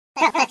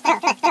Hi,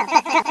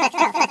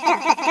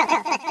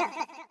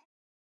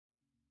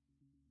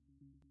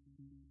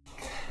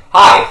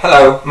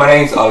 hello, my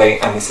name's Ollie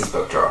and this is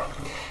Bookdraw.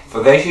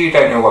 For those of you who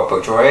don't know what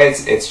Bookdraw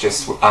is, it's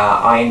just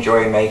I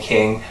enjoy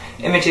making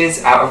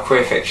images out of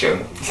queer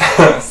fiction.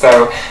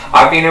 So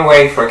I've been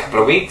away for a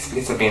couple of weeks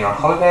because I've been on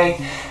holiday,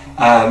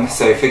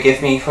 so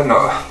forgive me for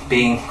not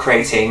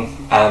creating,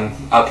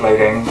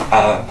 uploading.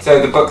 So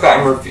the book that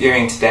I'm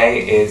reviewing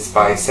today is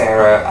by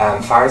Sara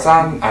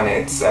Farizan, and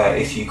it's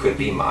If You Could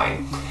Be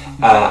Mine.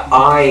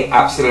 I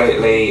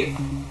absolutely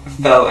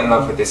fell in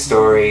love with this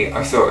story.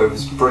 I thought it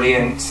was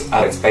brilliant.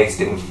 It's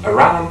based in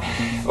Iran,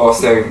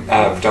 also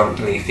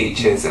predominantly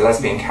features a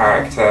lesbian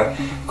character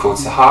called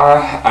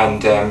Sahara,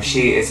 and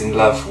she is in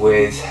love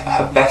with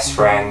her best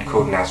friend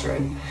called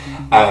Nasrin.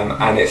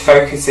 And it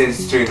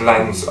focuses through the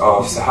lens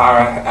of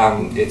Sahara.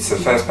 It's a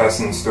first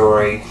person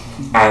story,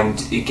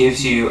 and it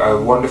gives you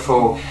a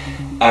wonderful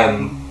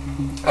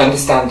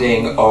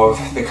understanding of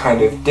the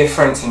kind of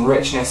difference and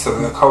richness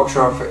of the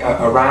culture of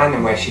Iran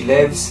and where she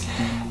lives,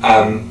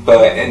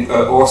 but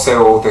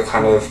also all the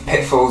kind of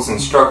pitfalls and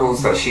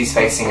struggles that she's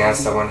facing as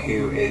someone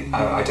who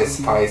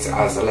identifies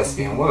as a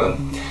lesbian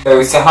woman.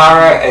 So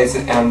Sahara is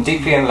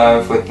deeply in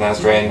love with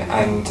Nasrin,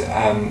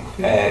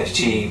 and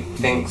she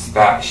thinks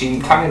that she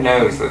kind of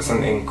knows that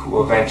something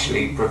will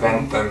eventually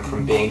prevent them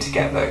from being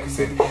together, because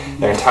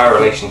their entire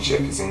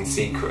relationship is in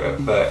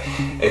secret, but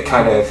it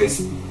kind of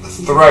is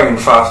thrown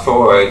fast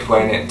forward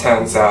when it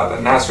turns out that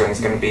Nasrin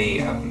is going to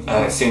be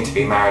soon to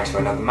be married to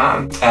another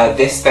man.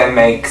 This then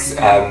makes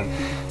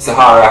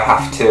Sahara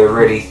have to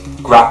really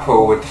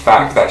grapple with the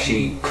fact that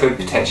she could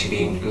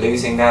potentially be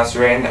losing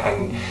Nasrin,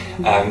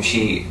 and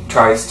she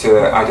tries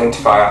to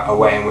identify a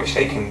way in which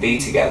they can be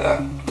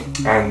together.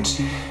 And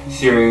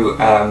through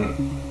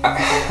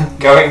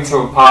going to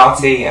a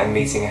party and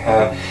meeting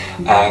her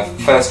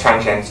first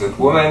transgendered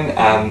woman,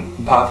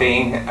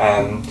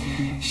 Paveen,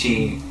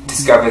 she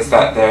discovers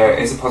that there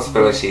is a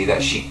possibility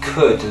that she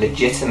could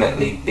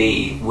legitimately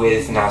be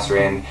with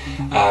Nasrin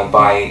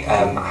by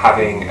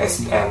having a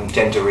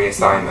gender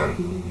reassignment,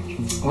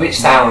 which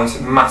sounds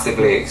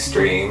massively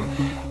extreme,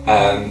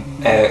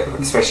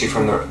 especially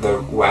from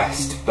the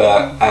West,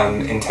 but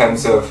in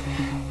terms of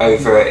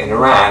over in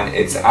Iran,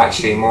 it's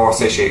actually more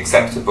socially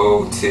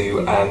acceptable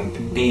to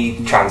be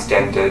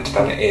transgendered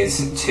than it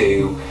is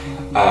to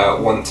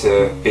want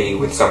to be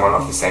with someone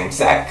of the same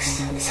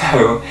sex.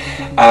 So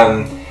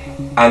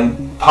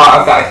and part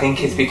of that, I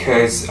think, is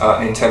because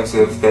in terms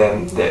of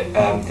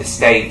the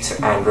state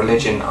and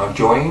religion are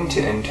joined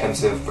in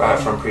terms of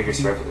from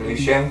previous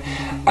revolution,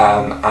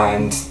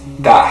 and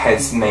that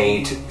has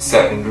made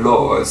certain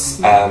laws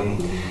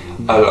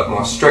a lot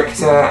more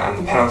stricter, and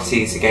the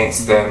penalties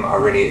against them are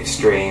really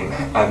extreme.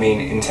 I mean,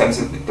 in terms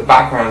of the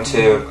background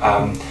to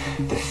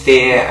the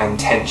fear and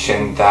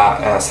tension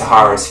that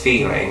Sahara is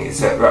feeling, is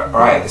that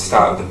right at the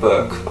start of the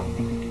book,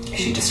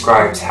 she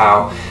describes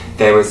how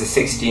there was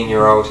a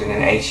 16-year-old and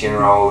an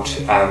 18-year-old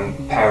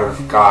pair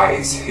of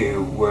guys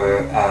who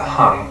were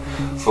hung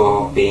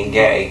for being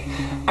gay,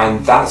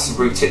 and that's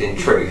rooted in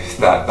truth,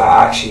 that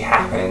actually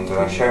happened. And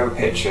I show a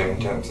picture in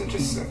terms of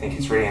just, I think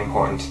it's really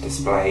important to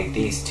display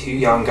these two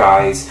young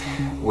guys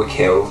were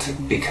killed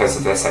because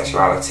of their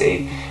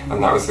sexuality,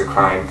 and that was the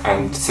crime.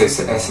 And so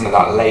some of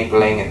that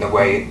labelling and the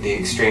way, the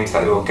extremes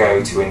that it will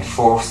go to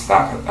enforce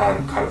that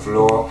kind of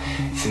law,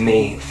 for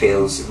me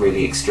feels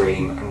really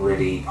extreme and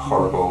really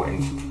horrible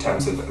in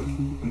terms of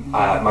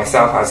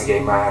myself as a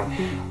gay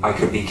man. I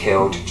could be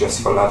killed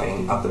just for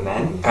loving other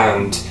men,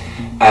 and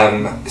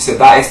so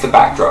that is the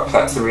backdrop.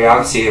 That's the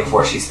reality of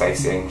what she's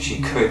facing. She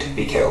could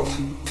be killed.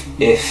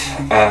 If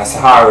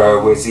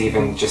Sahara was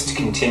even just to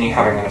continue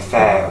having an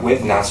affair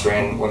with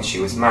Nasrin once she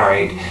was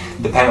married,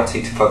 the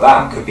penalty for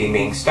that could be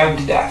being stoned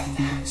to death.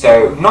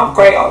 So not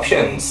great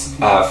options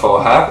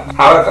for her.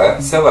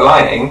 However, silver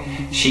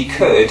lining, she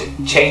could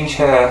change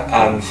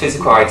her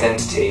physical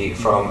identity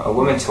from a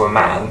woman to a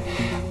man,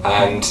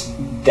 and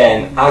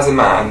then as a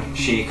man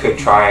she could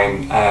try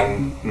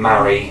and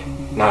marry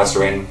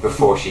Nasrin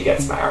before she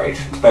gets married.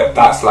 But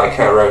that's like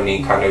her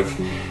only kind of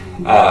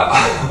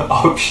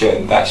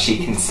option that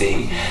she can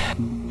see.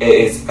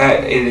 It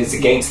is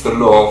against the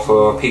law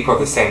for people of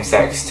the same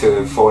sex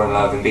to fall in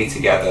love and be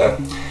together.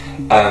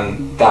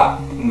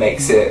 That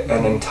makes it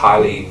an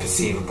entirely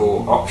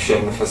perceivable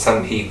option for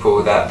some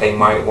people, that they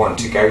might want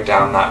to go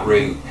down that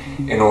route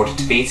in order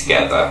to be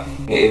together.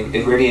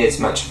 It really is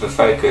much of a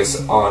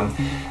focus on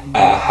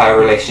her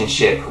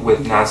relationship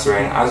with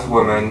Nasrin as a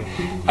woman,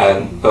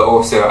 but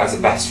also as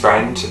a best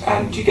friend,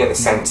 and you get the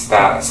sense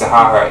that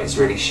Sahara is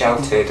really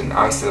sheltered and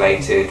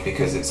isolated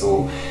because it's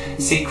all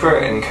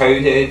secret and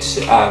coded,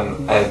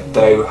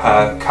 though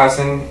her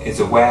cousin is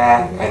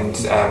aware,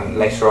 and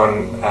later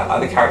on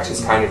other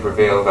characters kind of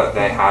reveal that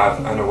they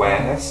have an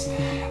awareness,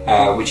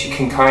 which you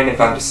can kind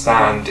of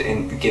understand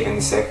given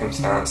the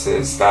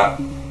circumstances that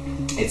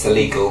it's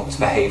illegal to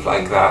behave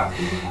like that.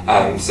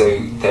 So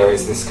there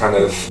is this kind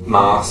of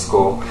mask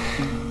or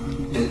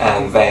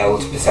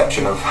veiled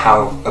perception of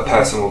how a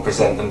person will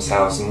present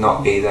themselves and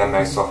not be their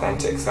most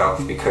authentic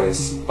self,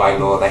 because by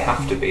law they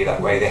have to be that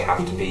way, they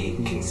have to be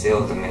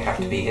concealed and they have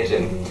to be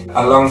hidden.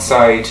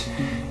 Alongside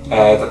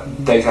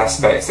those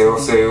aspects, it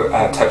also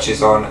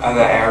touches on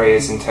other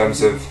areas in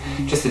terms of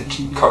just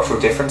the cultural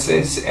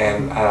differences.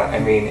 I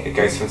mean, it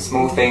goes from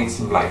small things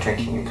like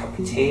drinking a cup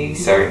of tea,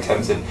 so in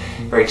terms of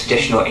very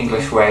traditional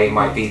English way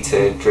might be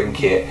to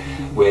drink it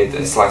with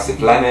a slice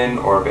of lemon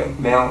or a bit of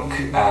milk,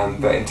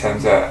 but in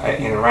terms of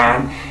in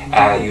Iran,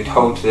 you'd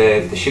hold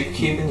the sugar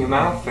cube in your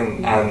mouth,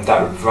 and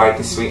that would provide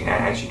the sweetener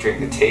as you drink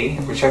the tea,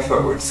 which I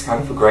thought was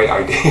kind of a great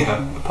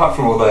idea, apart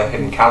from all the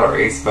hidden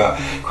calories, but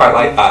quite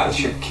like that, the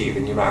sugar cube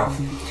in your mouth.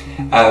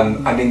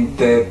 I mean,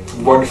 the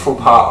wonderful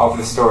part of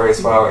the story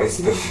as well is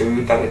the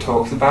food that it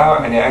talks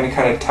about, and it only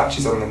kind of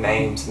touches on the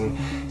names and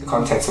the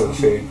contents of the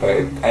food, but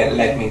it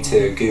led me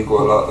to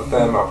Google a lot of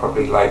them. I'll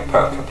probably like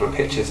put a couple of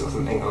pictures or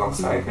something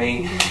alongside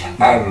me,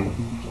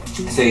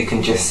 so you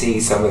can just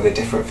see some of the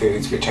different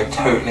foods, which I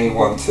totally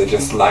want to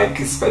just like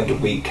spend a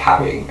week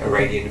having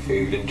Iranian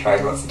food and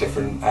trying lots of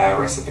different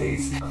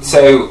recipes.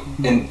 So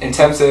in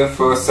terms of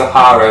for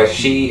Sahara,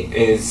 she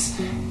is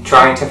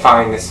trying to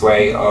find this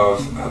way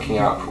of hooking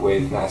up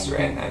with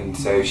Nasrin, and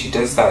so she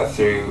does that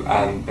through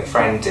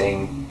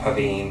befriending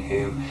Paveen,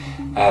 who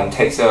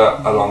takes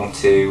her along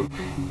to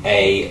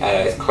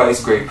a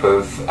closed group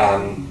of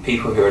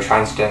people who are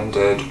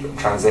transgendered,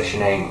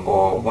 transitioning,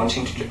 or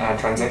wanting to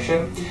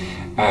transition.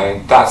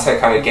 That's her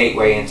kind of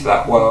gateway into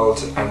that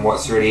world, and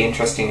what's really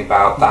interesting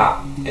about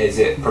that is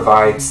it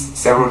provides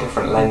several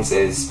different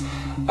lenses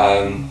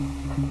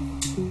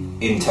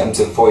in terms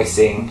of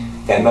voicing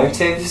their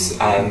motives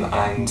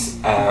and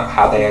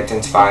how they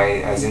identify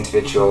as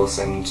individuals,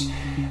 and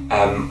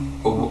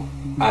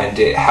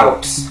it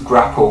helps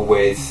grapple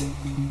with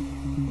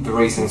the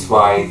reasons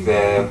why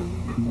they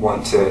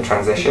want to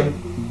transition,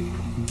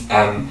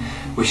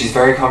 which is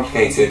very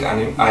complicated.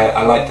 And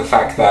I like the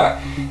fact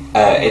that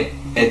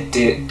it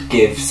did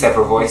give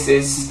several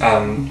voices.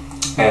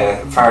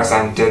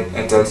 Farizan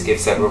does give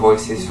several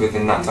voices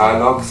within that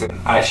dialogue. So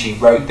I actually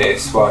wrote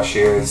this while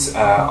she was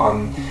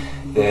on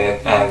the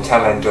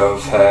tail end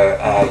of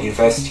her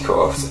university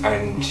course,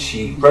 and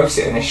she wrote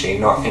it initially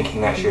not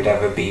thinking that she would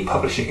ever be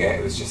publishing it.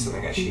 It was just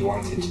something that she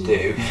wanted to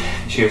do.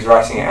 She was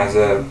writing it as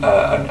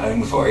an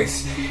own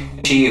voice.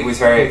 She was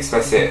very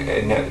explicit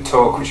in the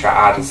talk, which I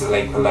add as a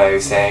link below,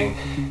 saying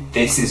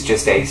this is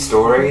just a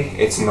story,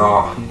 it's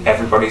not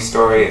everybody's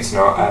story, it's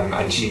not,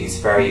 and she's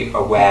very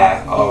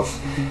aware of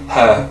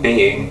her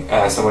being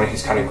someone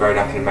who's kind of grown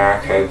up in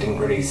America, didn't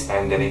really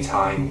spend any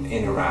time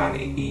in Iran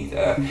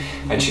either,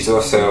 and she's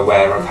also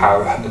aware of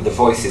how the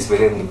voices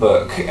within the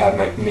book,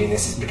 I mean,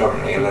 this is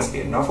predominantly a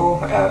lesbian novel,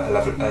 a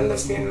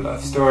lesbian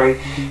love story,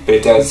 but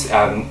it does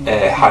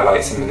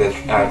highlight some of the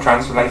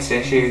trans-related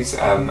issues,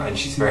 and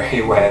she's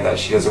very aware that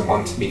she doesn't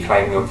want to be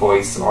claiming a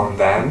voice on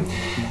them.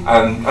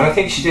 And I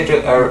think she did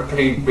a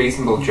pretty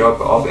reasonable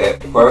job of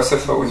it. What I also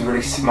thought was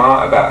really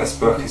smart about this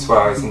book as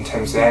well is in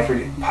terms of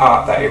every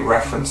part that it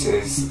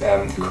references the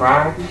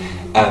Quran,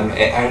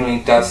 it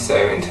only does so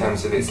in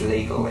terms of its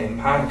legal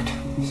impact.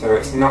 So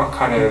it's not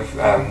kind of,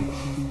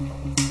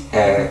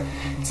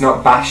 it's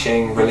not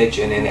bashing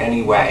religion in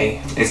any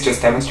way, it's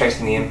just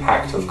demonstrating the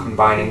impact of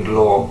combining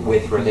law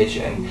with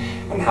religion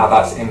and how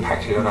that's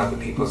impacted on other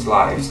people's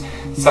lives,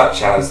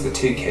 such as the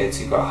 2 kids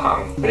who got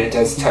hung. But it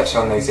does touch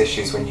on those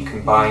issues when you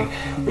combine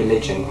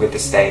religion with the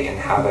state and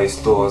how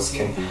those laws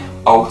can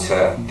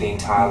alter the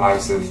entire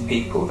lives of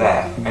people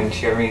there. And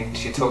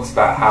she talks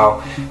about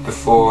how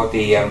before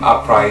the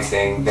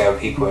uprising there were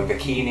people in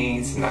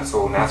bikinis, and that's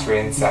all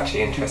Nasrin's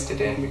actually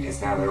interested in,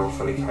 because now they're all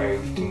fully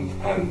clothed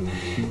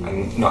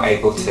and not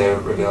able to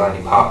reveal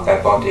any part of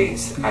their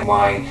bodies, and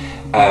why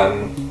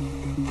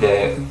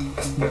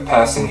the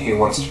person who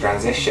wants to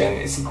transition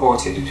is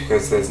supported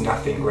because there's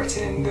nothing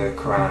written in the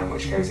Quran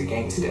which goes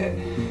against it,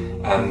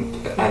 and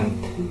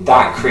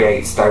that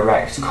creates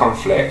direct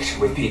conflict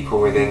with people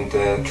within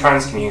the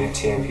trans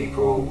community and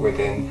people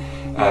within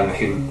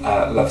who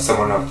love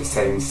someone of the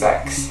same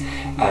sex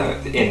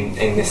in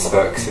this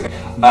book. So,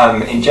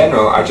 in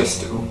general, I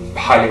just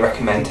highly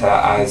recommend her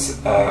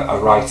as a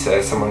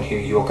writer, someone who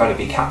you're going to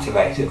be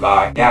captivated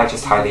by. Yeah, I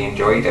just highly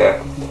enjoyed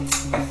it.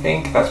 I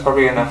think that's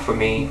probably enough for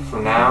me for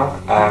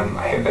now.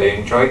 I hope that you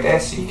enjoyed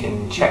this. You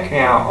can check me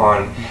out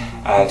on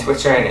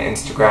Twitter and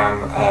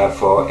Instagram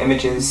for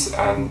images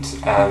and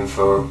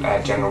for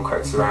general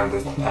quotes around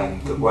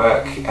the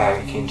work. You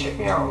can check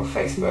me out on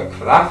Facebook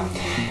for that.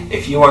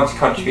 If you want to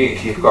contribute,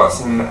 if you've got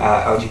some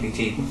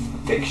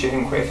LGBT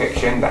fiction, queer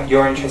fiction that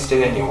you're interested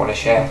in and you want to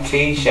share,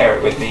 please share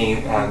it with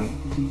me.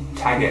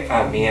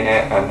 Tag me in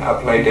it and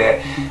upload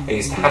it. I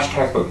use the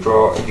hashtag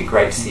Bookdraw. It'd be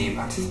great to see you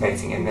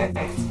participating in it.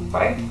 Thanks.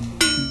 Bye.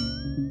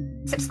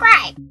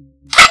 Subscribe!